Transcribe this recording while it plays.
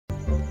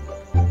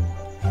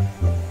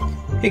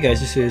Hey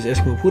guys, this is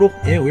Eskimo Poodle,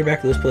 and we're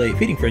back to Let's Play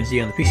Feeding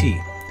Frenzy on the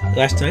PC.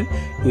 Last time,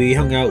 we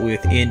hung out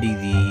with Andy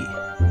the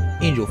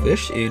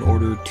angelfish in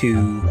order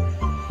to,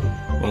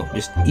 well,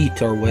 just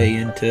eat our way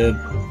into,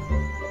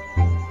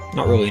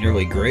 not really an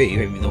early grave,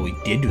 even though we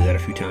did do that a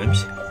few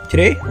times.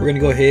 Today, we're going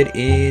to go ahead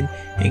and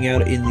hang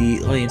out in the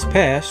Lion's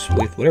Pass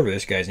with whatever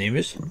this guy's name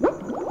is.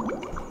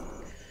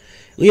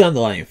 Leon the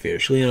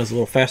Lionfish. Leon is a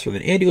little faster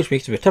than Andy, which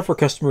makes him a tougher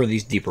customer in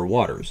these deeper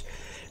waters.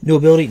 New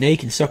ability, now you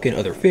can suck in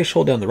other fish.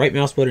 Hold down the right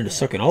mouse button to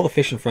suck in all the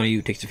fish in front of you.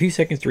 It takes a few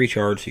seconds to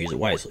recharge, so use it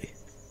wisely.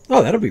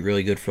 Oh, that'll be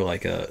really good for,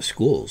 like,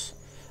 schools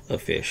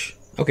of fish.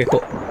 Okay,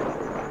 cool.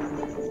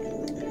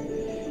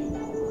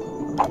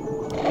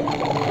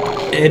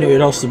 And it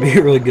would also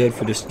be really good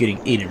for just getting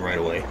eaten right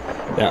away.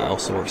 That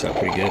also works out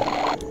pretty good.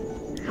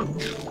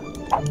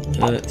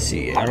 Let's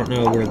see, I don't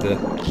know where the...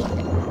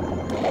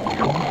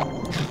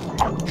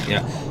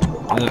 Yeah,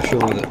 I'm not sure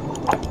where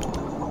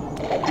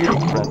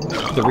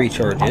the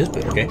recharge is,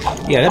 but okay.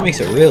 Yeah, that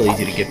makes it real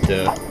easy to get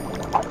the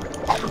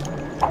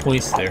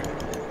points there.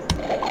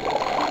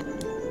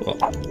 Well,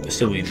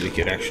 assuming we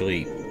could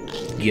actually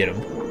get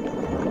them.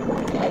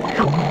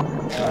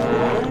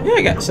 Yeah,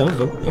 I got some of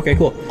them. Okay,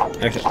 cool.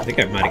 Actually, I think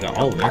I might have got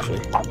all of them,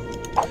 actually.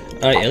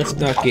 Yeah, let's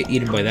not get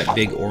eaten by that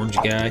big orange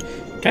guy.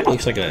 Kind of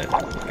looks like a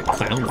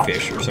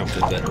clownfish or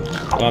something, but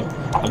well,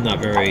 I'm not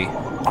very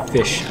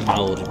fish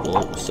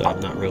knowledgeable, so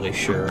I'm not really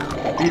sure.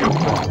 Okay,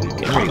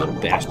 there you go,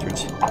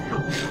 bastards.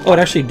 Oh, it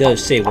actually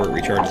does say where it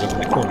recharges up in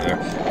the corner there.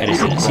 I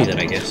just didn't see that,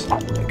 I guess.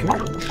 Come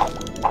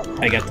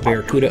here. I got the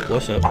barracuda.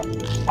 What's up?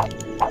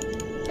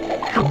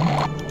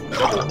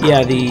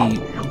 Yeah, the...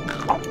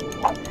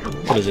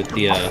 What is it?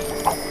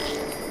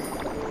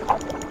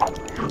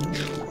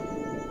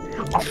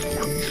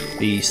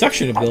 The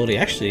suction ability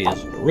actually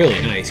is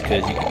really nice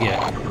because you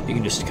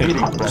can just kind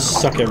of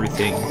suck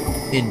everything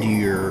into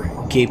your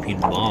gaping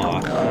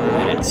maw,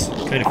 and it's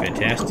kind of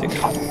fantastic.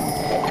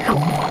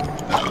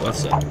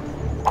 What's up?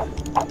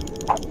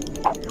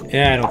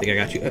 Yeah, I don't think I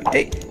got you.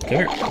 Hey, come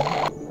here.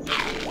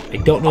 I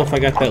don't know if I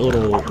got that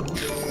little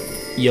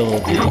yellow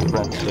dude,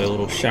 the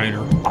little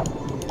shiner.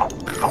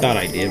 I thought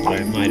I did,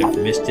 but I might have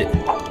missed it.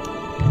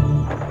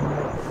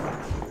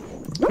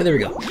 But there we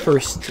go.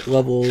 First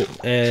level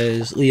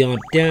as Leon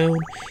down.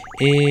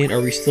 And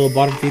are we still a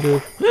bottom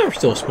feeder? No, we're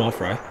still a small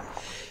fry.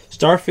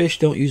 Starfish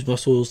don't use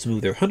muscles to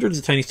move their hundreds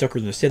of tiny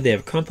suckers. Instead, they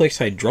have a complex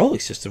hydraulic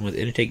system with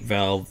an intake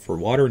valve for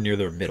water near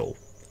their middle.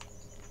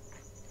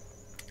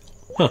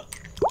 Huh.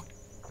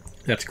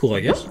 That's cool, I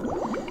guess.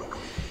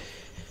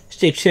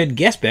 Stage 10,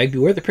 gas bag.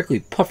 Beware the prickly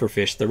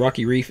pufferfish. The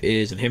rocky reef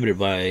is inhabited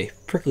by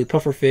prickly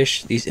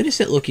pufferfish. These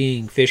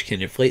innocent-looking fish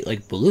can inflate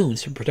like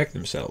balloons to protect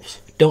themselves.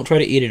 Don't try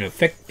to eat an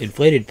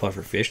inflated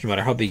pufferfish, no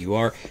matter how big you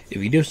are.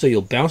 If you do so,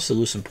 you'll bounce to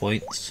lose some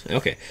points.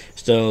 Okay,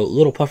 so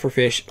little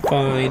pufferfish,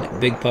 fine.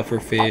 Big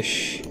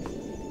pufferfish,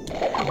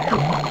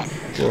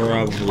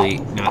 probably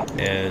not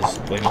as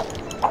bueno.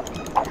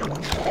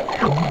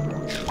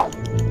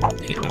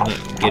 I'm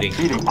not getting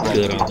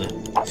good on the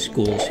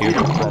schools here.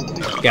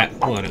 Got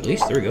one at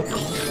least. There we go.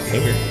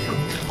 Over here.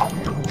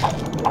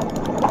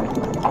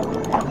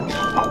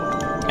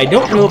 I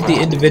don't know if the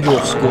individual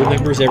school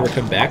members ever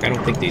come back. I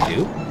don't think they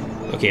do.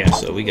 Okay, yeah,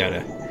 so we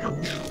gotta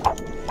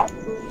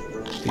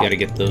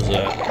get those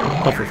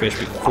pufferfish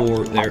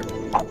before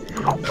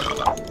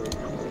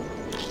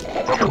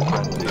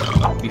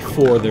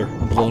they're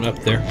blown up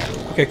there.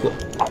 Okay, cool.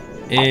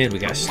 And we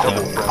got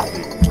stuff.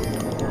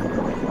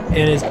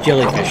 And it's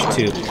jellyfish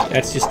too.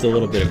 That's just a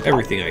little bit of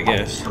everything, I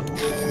guess.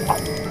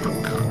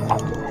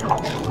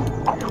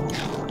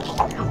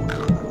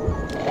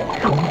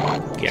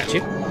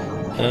 Gotcha.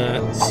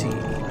 Let's see.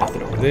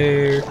 Nothing over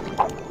there.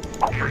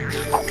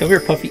 Come here,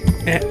 Puffy.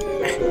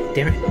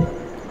 Damn it.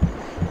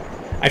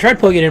 I tried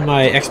plugging in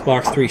my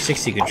Xbox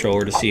 360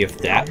 controller to see if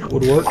that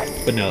would work,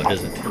 but no, it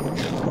doesn't.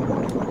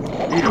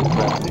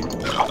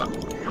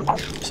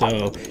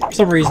 So, for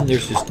some reason,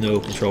 there's just no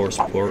controller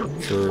support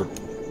for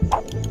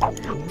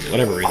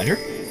whatever reason here.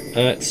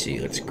 Let's see,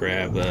 let's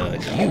grab you.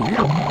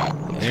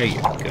 There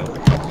you go.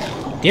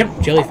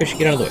 Damn, jellyfish,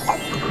 get out of the way.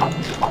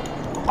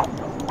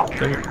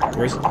 Come here.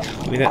 Where's it?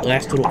 Give me that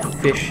last little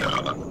fish.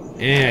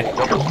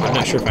 I'm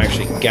not sure if I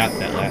actually got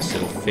that last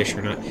little fish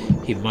or not.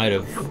 He might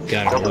have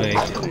got it away.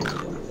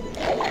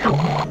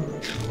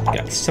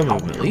 Got some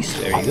of them at least.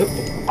 There you go.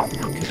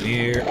 Come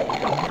here.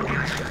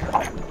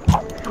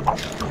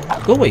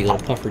 Go away, you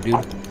little puffer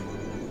dude.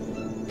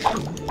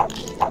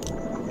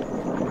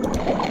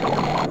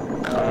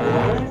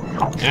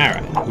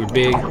 Alright, we're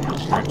big,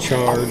 we're in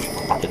charge.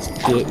 Let's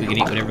do it. We can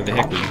eat whatever the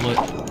heck we want.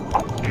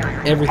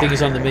 Everything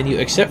is on the menu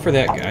except for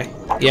that guy.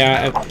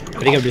 Yeah, I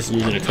think I'm just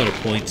losing a ton of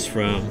points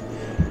from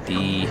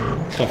the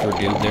puffer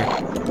dude there.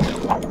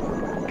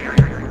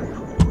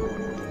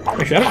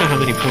 Actually, I don't know how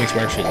many points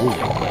we're actually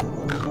losing,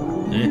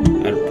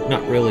 but I'm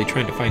not really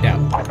trying to find out.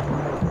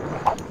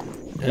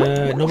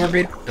 No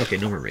mermaid? Okay,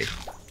 no mermaid.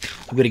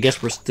 I'm gonna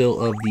guess we're still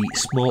of the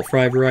small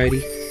fry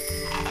variety.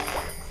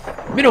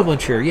 Minnow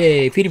Muncher,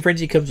 yay! Feeding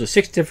Frenzy comes with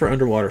 6 different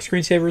underwater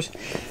screensavers.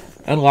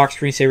 Unlock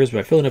screensavers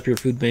by filling up your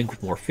food bank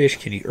with more fish.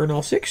 Can you earn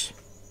all 6?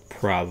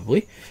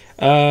 probably.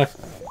 I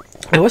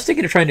was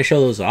thinking of trying to show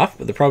those off,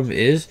 but the problem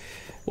is,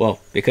 well,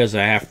 because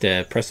I have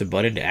to press a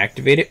button to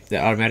activate it,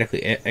 that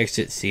automatically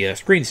exits the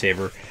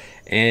screensaver.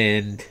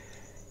 And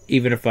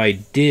even if I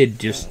did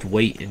just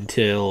wait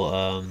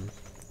until,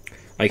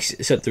 like,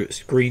 set the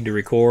screen to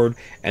record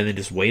and then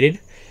just waited,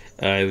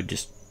 it would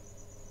just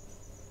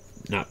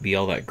not be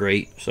all that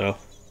great. So,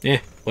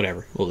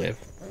 whatever, we'll live.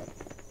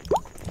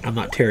 I'm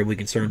not terribly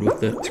concerned with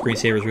the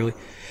screensavers, really.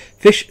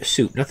 Fish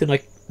soup, nothing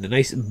like the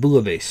nice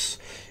bouillabaisse.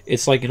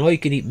 It's like an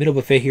all-you-can-eat minnow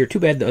buffet here. Too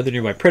bad the other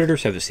nearby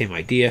predators have the same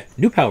idea.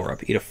 New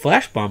power-up. Eat a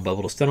flash bomb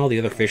bubble to stun all the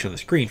other fish on the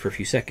screen for a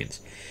few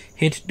seconds.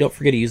 Hint, don't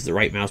forget to use the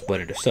right mouse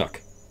button to suck.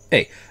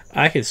 Hey,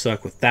 I can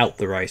suck without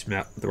the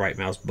right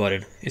mouse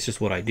button. It's just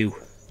what I do.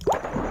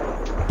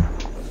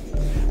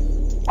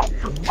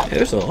 Hey,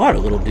 there's a lot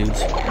of little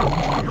dudes.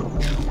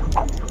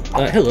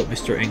 Hello,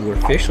 Mr.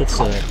 Anglerfish. Let's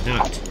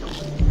not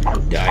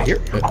die here.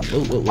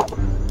 Whoa.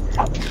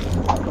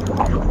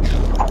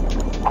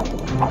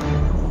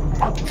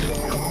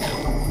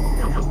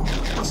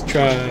 Let's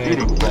try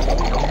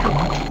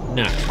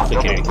not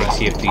clicking anything.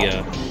 See if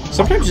the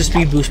sometimes the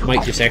speed boost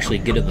might just actually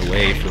get in the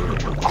way for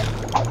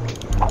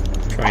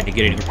trying to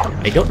get anything.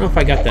 I don't know if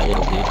I got that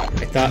little dude.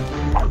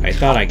 I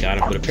thought I got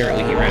him, but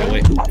apparently he ran away.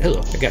 Ooh,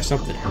 hello, I got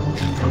something.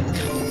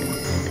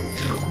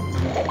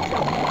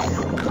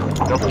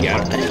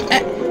 Got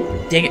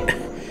him. Dang it!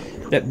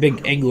 That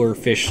big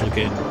anglerfish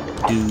looking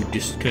dude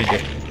just kind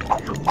of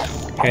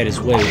had his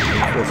way with me.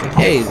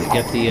 Hey, we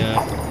got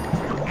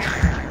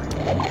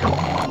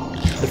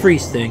the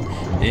freeze thing,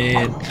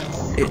 and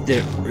it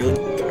didn't really.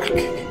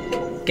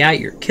 Guy,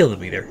 you're killing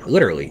me there.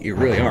 Literally, you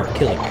really are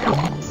killing me.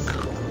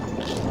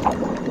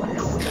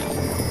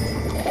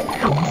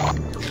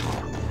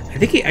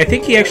 I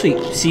think he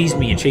actually sees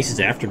me and chases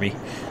after me.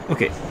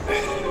 Okay,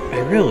 I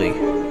really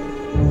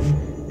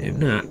am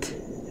not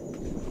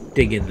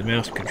digging the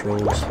mouse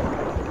controls.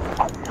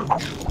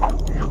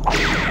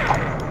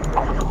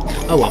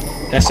 Oh well,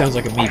 that sounds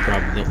like a me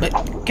problem though. But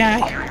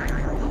guy,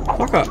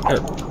 fuck off.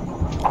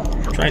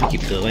 I'm trying to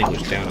keep the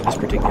language down on this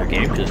particular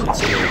game because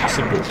it's a very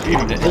simple.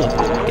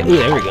 Ooh,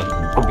 there we go.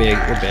 We're big.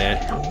 We're bad.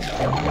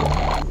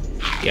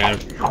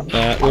 Got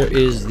him. Where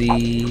is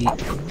the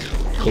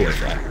killer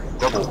fry?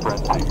 Double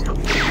frenzy.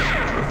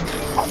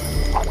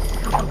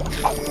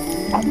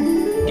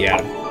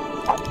 Got him.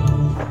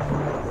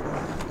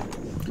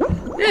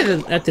 Yeah,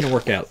 that didn't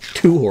work out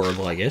too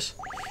horrible, I guess.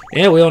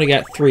 Yeah, we only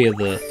got three of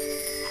the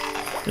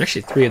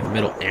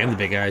middle and the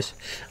big guys.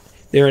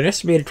 There are an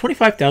estimated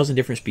 25,000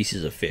 different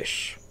species of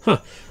fish. Huh.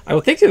 I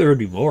would think that there would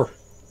be more.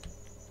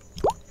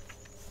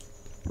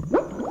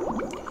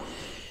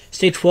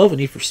 Stage 12, a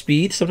need for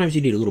speed. Sometimes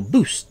you need a little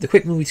boost. The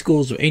quick-moving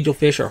schools of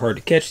angelfish are hard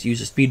to catch.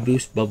 Use a speed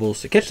boost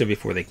bubbles to catch them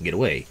before they can get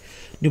away.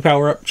 New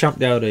power-up,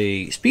 chomped out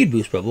a speed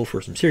boost bubble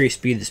for some serious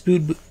speed.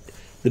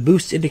 The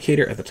boost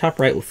indicator at the top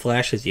right will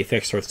flash as the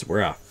effect starts to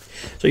wear off.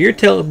 So you're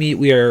telling me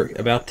we are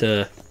about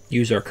to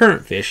use our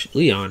current fish,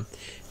 Leon,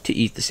 to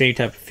eat the same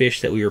type of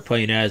fish that we were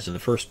playing as in the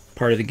first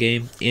part of the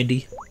game,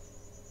 Andy?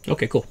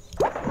 Okay, cool.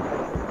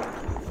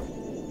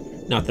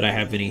 Not that I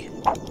have any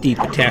deep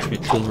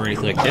attachment to him or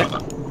anything like that.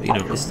 But, you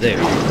know, it's there.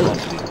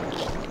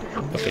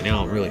 Okay,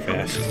 now I'm really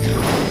fast.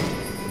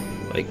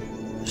 Like,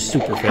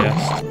 super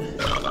fast.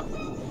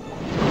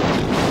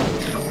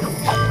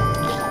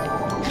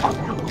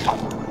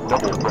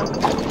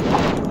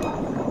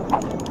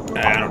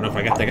 I don't know if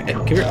I got that guy.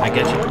 Come here, I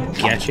got you.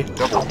 Got you.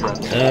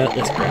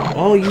 Let's grab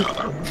all you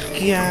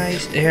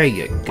guys. There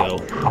you go.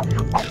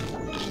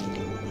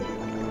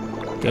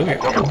 Come here.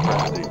 Got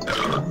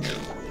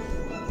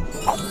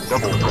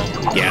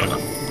him.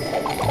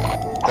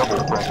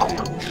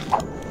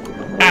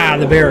 Ah,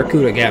 the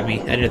barracuda got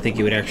me. I didn't think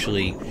he would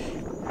actually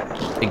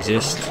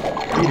exist.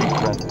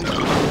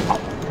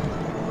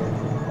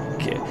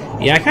 Okay.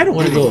 Yeah, I kind of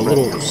want to go a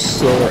little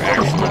slower,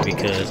 actually,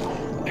 because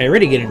I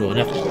already get into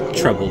enough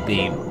trouble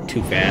being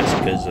too fast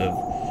because of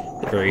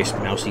the various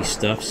mousy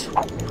stuffs.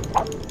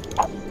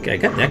 Okay, I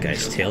got that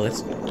guy's tail.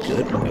 That's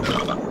good. Okay.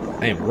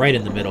 I am right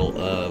in the middle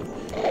of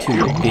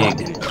two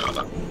big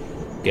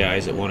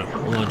guys that want to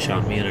lunch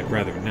on me, and I'd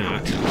rather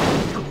not.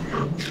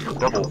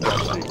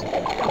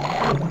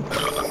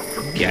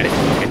 Got it.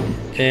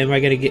 Okay. Am I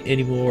gonna get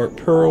any more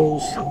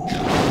pearls?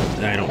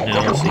 I don't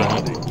know. So,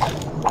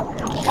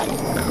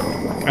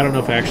 I don't know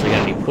if I actually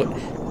got any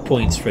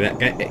points for that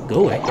guy. Hey,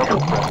 go away.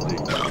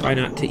 Try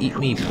not to eat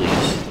me,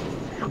 please.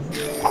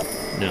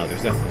 No,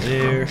 there's nothing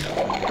there.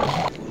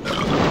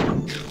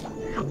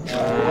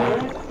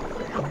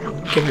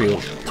 Come here, you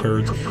little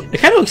turds. It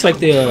kind of looks like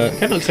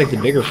the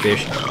bigger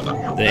fish,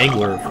 the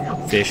angler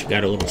fish,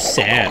 got a little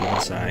sad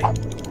once I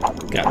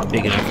got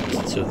big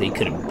enough so they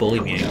couldn't bully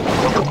me anymore.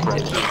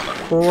 It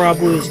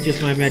probably was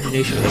just my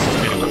imagination, but that's just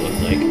kind of what it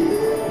looked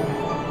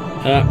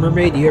like.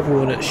 Mermaid, do you ever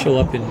want to show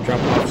up and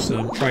drop off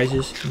some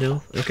prizes?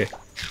 No? Okay.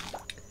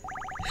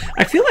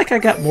 I feel like I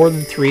got more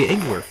than 3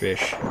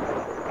 anglerfish.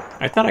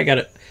 I thought I got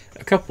a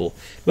couple,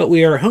 but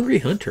we are a hungry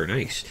hunter.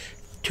 Nice.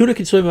 Tuna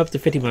can swim up to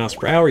 50 miles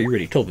per hour. You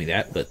already told me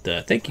that, but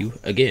thank you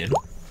again.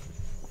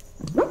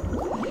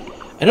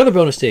 Another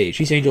bonus stage.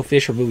 These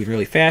angelfish are moving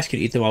really fast. Can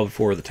eat them all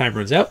before the time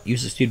runs out.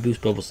 Use the speed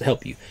boost bubbles to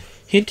help you.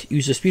 Hint,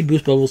 use the speed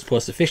boost bubbles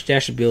plus the fish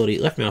dash ability,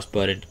 left mouse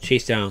button, to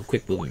chase down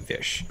quick moving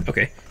fish.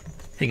 Okay.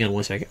 Hang on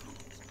 1 second.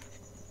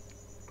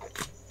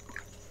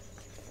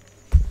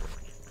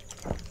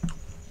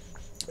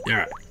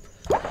 Alright.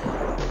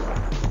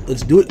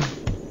 Let's do it.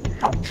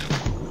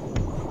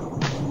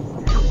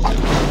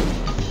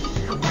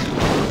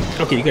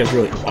 Okay, you guys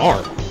really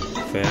are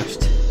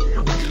fast.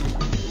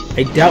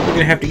 I doubt we're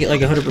going to have to get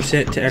like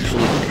 100% to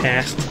actually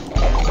pass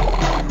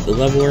the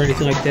level or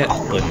anything like that,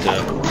 but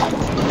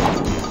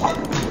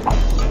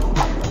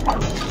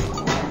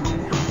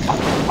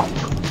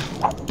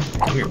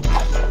come here.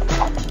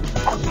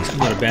 It's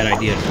not a bad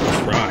idea to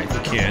try if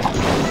you can.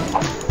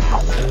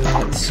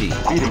 Let's see.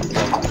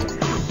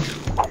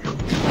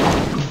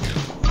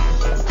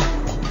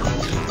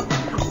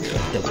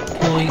 Double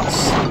points.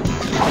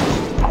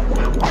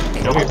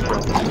 Come here.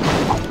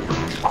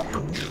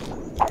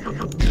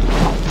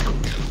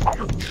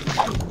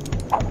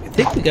 I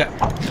think we got...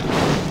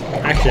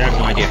 Actually, I have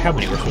no idea how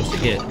many we're supposed to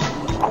get.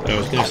 But I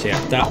was going to say I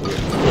thought we were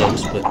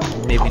close, but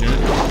maybe not.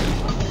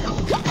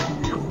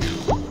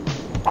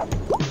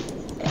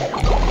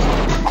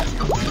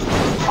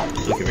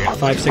 Okay, we got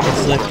 5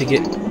 seconds left to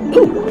get...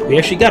 Ooh! We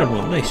actually got them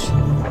all. Nice.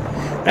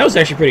 That was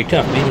actually pretty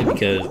tough, mainly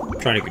because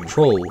trying to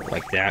control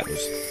like that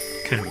was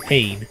kind of a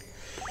pain.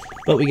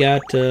 But we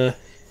got it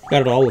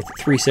all with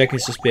 3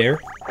 seconds to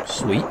spare.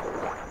 Sweet.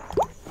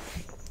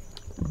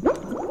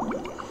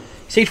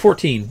 Stage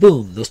 14.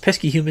 Boom. Those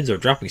pesky humans are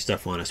dropping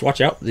stuff on us. Watch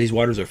out. These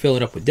waters are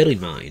filling up with deadly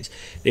mines.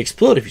 They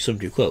explode if you swim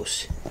too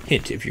close.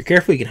 Hint. If you're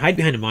careful, you can hide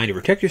behind a mine to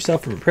protect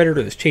yourself from a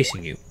predator that's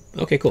chasing you.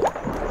 Okay, cool.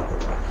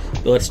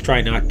 But let's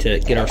try not to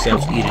get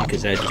ourselves eaten,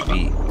 because that'd just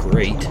be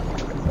great.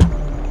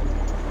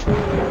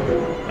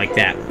 Like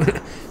that.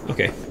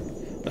 Okay.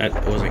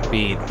 That wasn't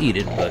being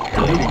eaten, but...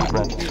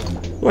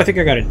 oh, I think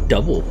I got a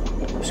double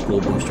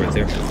school boost right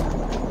there.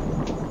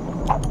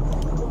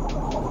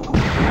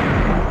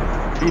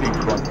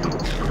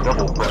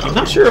 I'm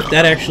not sure if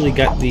that actually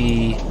got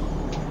the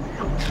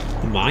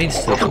mines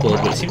to explode,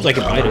 but it seems like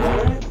it might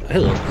have.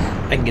 Hello.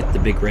 I can get the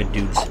big red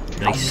dudes.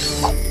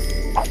 Nice.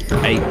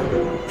 I'm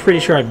pretty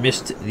sure I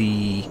missed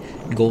the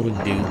golden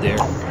dude there.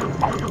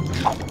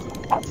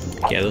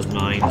 Yeah, those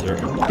mines are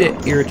a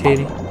bit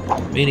irritating.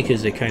 Mainly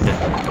because they kind of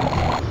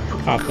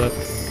pop up.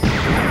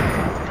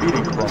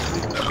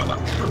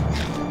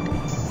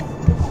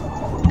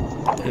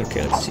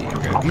 Okay, let's see.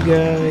 Grab you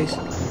guys.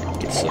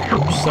 Get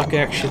some suck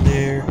action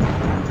there.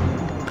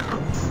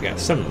 We got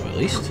some of them at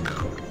least.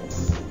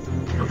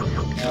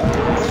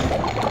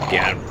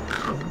 Got him.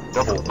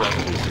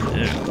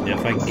 Now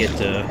if I can get...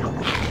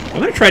 I'm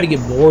going to try to get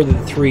more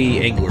than 3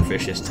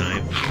 anglerfish this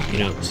time. You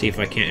know, see if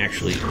I can't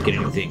actually get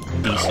anything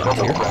decent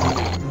here.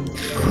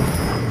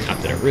 Not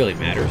that it really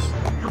matters.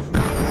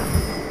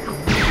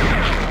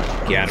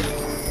 Got him.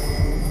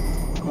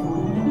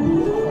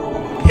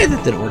 Yeah,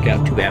 that didn't work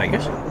out too bad, I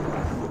guess.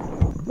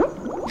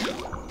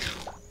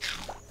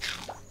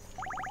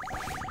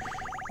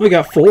 We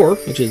got 4,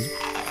 which is,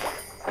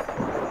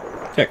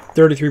 heck,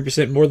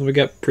 33% more than we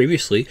got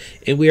previously,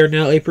 and we are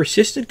now a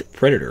persistent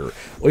predator.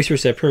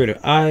 Oysters have primitive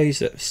eyes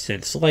that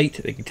sense light.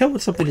 They can tell when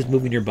something is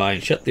moving nearby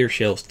and shut their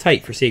shells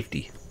tight for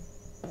safety.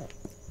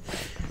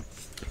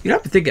 You know,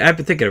 I've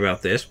been thinking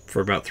about this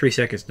for about 3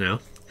 seconds now.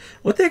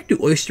 What the heck do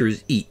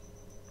oysters eat?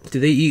 Do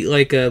they eat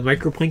like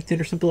microplankton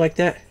or something like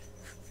that?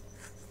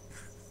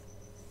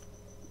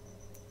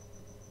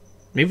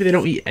 Maybe they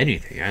don't eat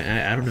anything.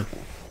 I don't know.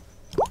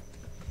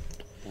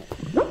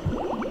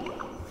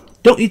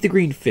 Don't eat the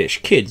green fish.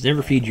 Kids,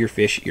 never feed your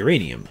fish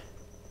uranium.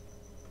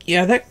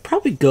 Yeah, that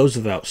probably goes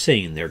without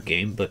saying in their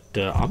game, but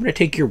I'm going to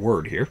take your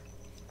word here.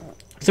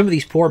 Some of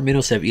these poor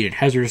minnows have eaten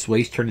hazardous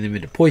waste, turning them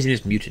into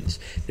poisonous mutants.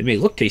 They may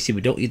look tasty,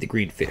 but don't eat the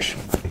green fish.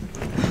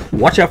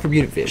 Watch out for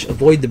mutant fish.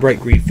 Avoid the bright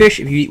green fish.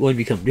 If you eat one,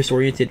 become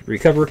disoriented.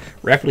 Recover.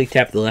 Rapidly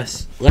tap the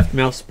left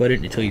mouse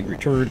button until you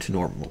return to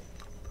normal.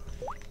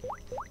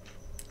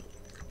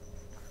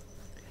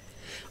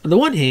 On the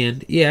one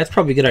hand, yeah, it's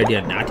probably a good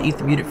idea not to eat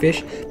the mutant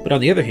fish, but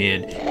on the other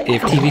hand,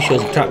 if TV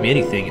shows have taught me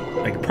anything,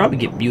 I could probably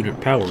get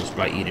mutant powers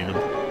by eating them.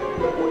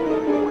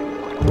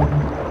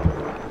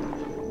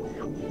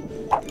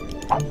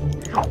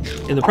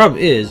 And the problem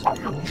is,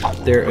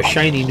 they're a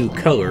shiny new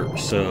color,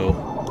 so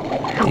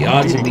the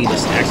odds of me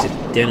just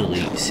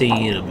accidentally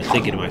seeing them and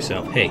thinking to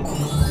myself, hey,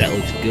 that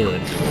looks good,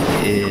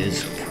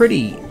 is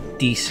pretty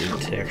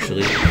decent,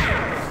 actually.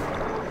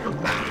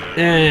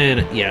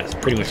 And, yeah, it's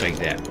pretty much like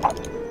that.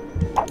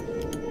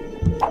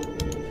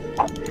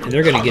 And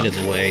they're going to get in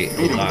the way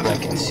a lot, I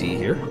can see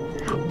here.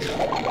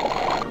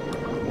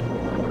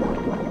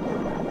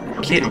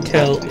 Can't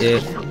tell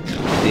if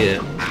the...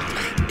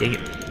 Dang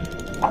it.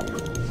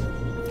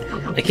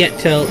 I can't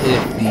tell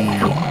if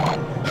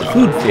the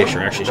food fish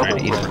are actually trying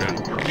to eat them or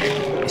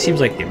not. It seems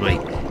like they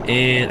might.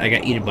 And I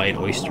got eaten by an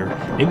oyster.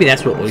 Maybe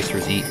that's what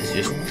oysters eat, is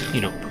just,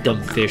 you know,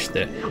 dumb fish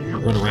that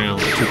run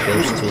around too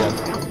close to them.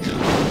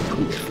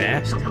 Ooh,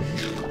 fast.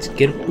 Let's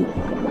get them. Ooh,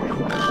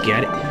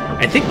 got it.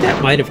 I think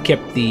that might have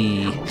kept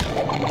the...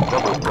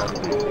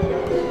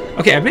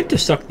 Okay, I meant to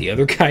suck the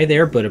other guy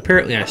there, but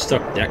apparently I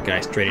stuck that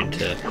guy straight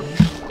into,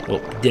 well,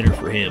 dinner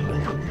for him.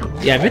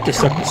 Yeah, I meant to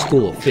suck the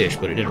school of fish,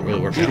 but it didn't really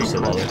work out so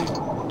well there.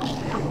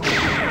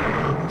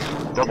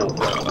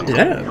 Is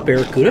that a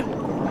barracuda?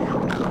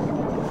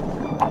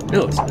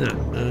 No, it's not.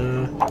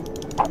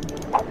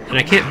 And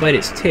I can't bite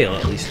its tail,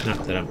 at least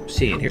not that I'm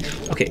seeing here.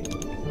 Okay,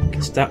 you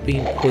can stop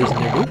being poisoned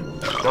there, dude.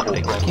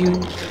 Thank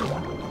you.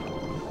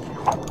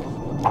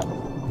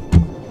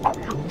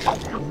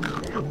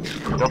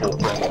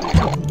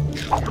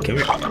 Come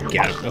here.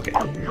 Got him. Okay,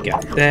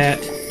 got that.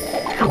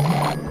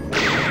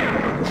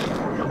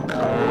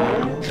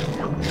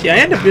 Yeah, I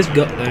end up just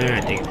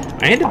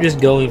I end up just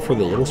going for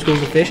the little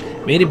schools of fish,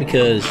 mainly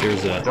because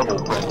there's a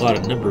lot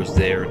of numbers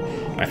there.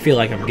 I feel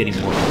like I'm getting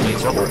more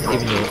points for it,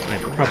 even though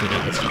I'm probably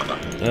not.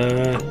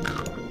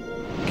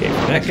 Okay,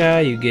 for that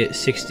guy you get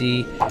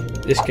 60.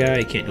 This guy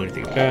you can't do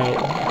anything about.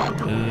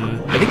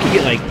 I think you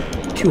get like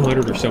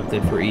 200 or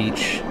something for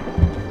each.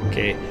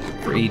 Okay,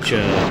 for each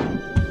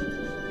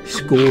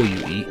school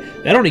you eat.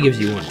 That only gives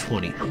you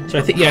 120. So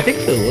I think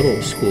the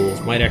little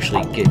schools might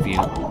actually give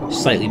you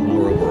slightly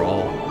more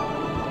overall.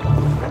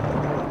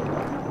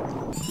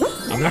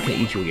 I'm not going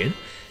to eat you again.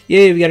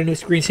 Yay, we got a new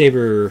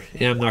screensaver.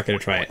 Yeah, I'm not going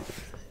to try it.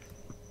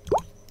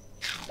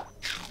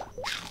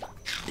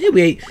 Yeah,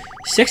 we ate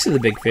 6 of the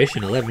big fish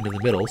and 11 in the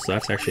middle, so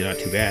that's actually not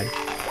too bad.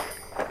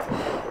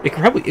 It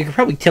could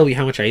probably tell me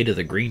how much I ate of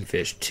the green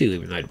fish too,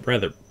 even though I'd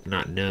rather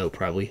not know,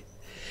 probably.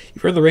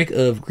 You've earned the rank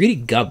of Greedy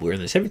Gobbler. In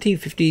the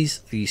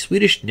 1750s, the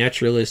Swedish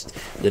naturalist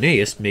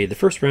Linnaeus made the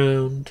first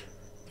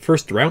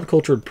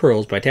round-cultured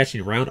pearls by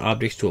attaching round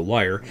objects to a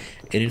wire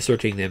and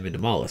inserting them into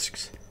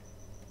mollusks.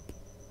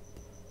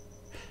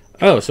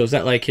 Oh, so is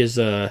that like his,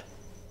 is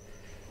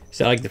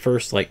that like the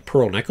first, like,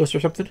 pearl necklace or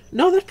something?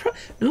 No,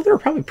 no, there were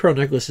probably pearl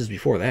necklaces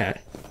before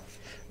that.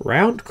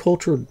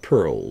 Round-cultured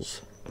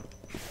pearls.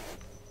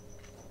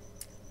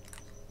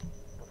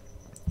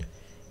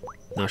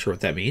 Not sure what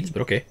that means,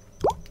 but okay.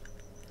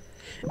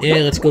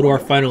 And let's go to our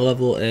final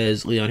level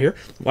as Leon here.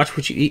 Watch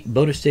what you eat.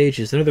 Bonus stage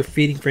is another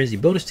feeding frenzy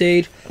bonus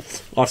stage.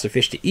 Lots of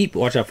fish to eat, but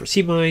watch out for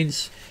sea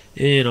mines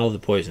and all the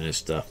poisonous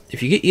stuff.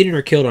 If you get eaten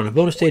or killed on a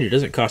bonus stage, it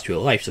doesn't cost you a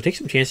life, so take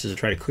some chances to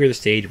try to clear the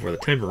stage before the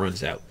timer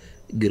runs out.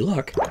 Good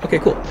luck. Okay,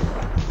 cool.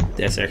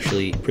 That's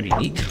actually pretty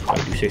neat, if I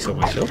do say so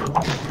myself.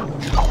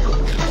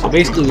 So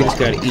basically, we just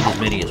gotta eat as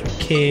many as we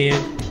can.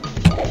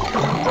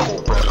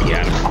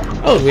 Yeah.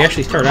 Oh, we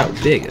actually start out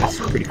big. That's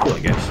pretty cool, I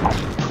guess.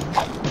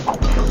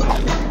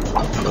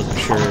 Wasn't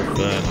sure if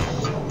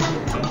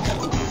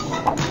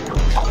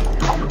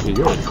we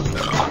would.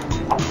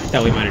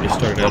 Thought we might have just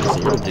started out as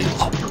the little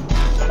dudes.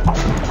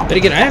 But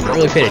again, I haven't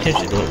really paid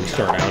attention to what we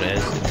start out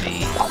as in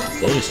the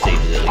bonus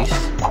stages, at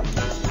least.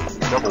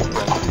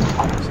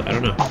 So I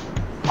don't know.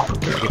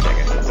 Try to get that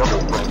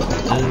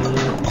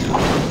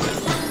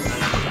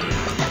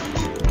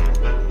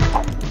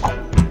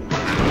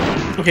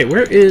guy. Okay,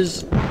 where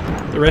is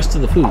the rest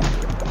of the food?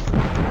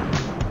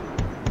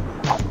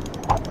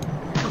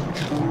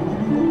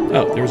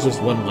 Oh, there's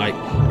just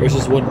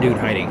one dude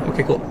hiding.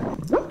 Okay, cool.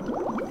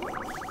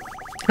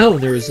 Oh,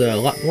 there was a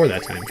lot more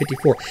that time.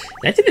 54.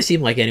 That didn't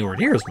seem like anywhere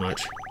near as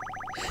much.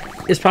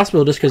 It's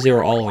possible just because they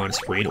were all on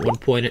screen at one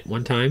point at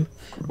one time,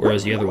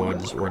 whereas the other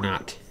ones were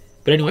not.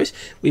 But anyways,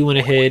 we went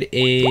ahead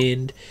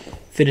and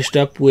finished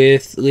up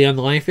with Leon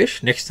the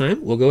Lionfish. Next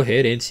time, we'll go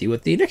ahead and see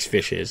what the next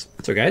fish is.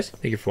 So guys,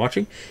 thank you for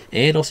watching,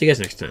 and I'll see you guys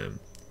next time.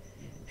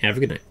 Have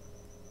a good night.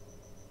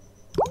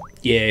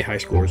 Yay, high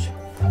scores.